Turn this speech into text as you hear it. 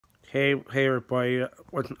Hey, everybody.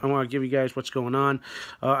 I want to give you guys what's going on.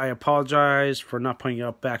 I apologize for not putting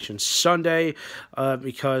up Action Sunday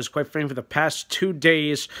because, quite frankly, for the past 2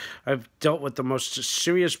 days, I've dealt with the most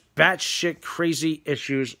serious batshit crazy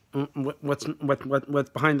issues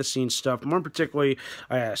with behind the scenes stuff. More particularly,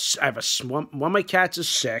 one of my cats is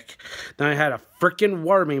sick. Then I had a freaking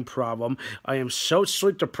worming problem. I am so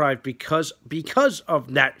sleep deprived because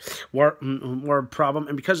of that worm problem,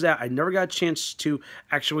 and because of that, I never got a chance to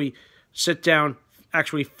actually sit down,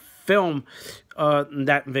 actually film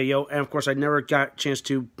that video, and of course I never got a chance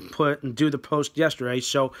to do the post yesterday.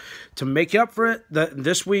 So to make up for it,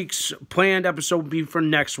 this week's planned episode will be for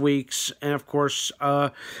next week's, and of course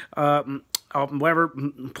whatever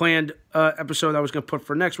planned episode I was going to put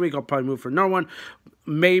for next week, I'll probably move for another one.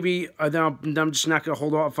 Maybe then I'm just not going to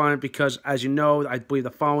hold off on it because, as you know, I believe the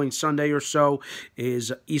following Sunday or so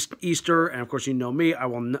is Easter, and of course you know me. I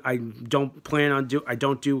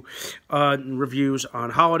don't do reviews on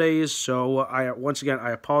holidays. So once again I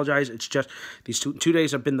apologize. It's just these two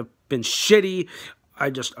days have been shitty.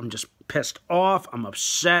 I'm just pissed off. I'm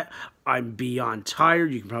upset. I'm beyond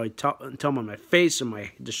tired. You can probably tell by my face and my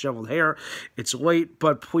disheveled hair. It's late,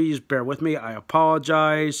 but please bear with me. I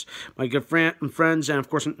apologize, my good friends, and of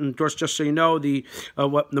course, just so you know, the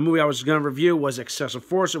movie I was going to review was Excessive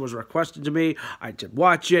Force. It was requested to me. I did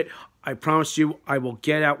watch it. I promise you, I will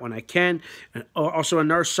get out when I can. And also,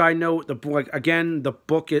 another side note: my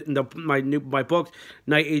book,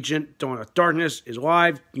 Night Agent: Dawn of Darkness, is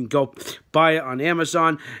live. You can go buy it on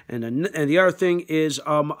Amazon. And the other thing is,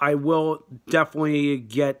 I will definitely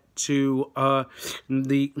get to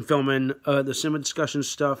the filming the cinema discussion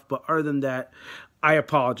stuff. But other than that, I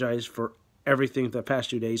apologize for everything the past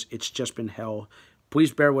 2 days. It's just been hell.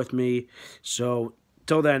 Please bear with me. So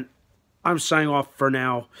till then, I'm signing off for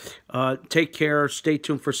now. Take care. Stay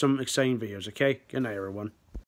tuned for some exciting videos, okay? Good night, everyone.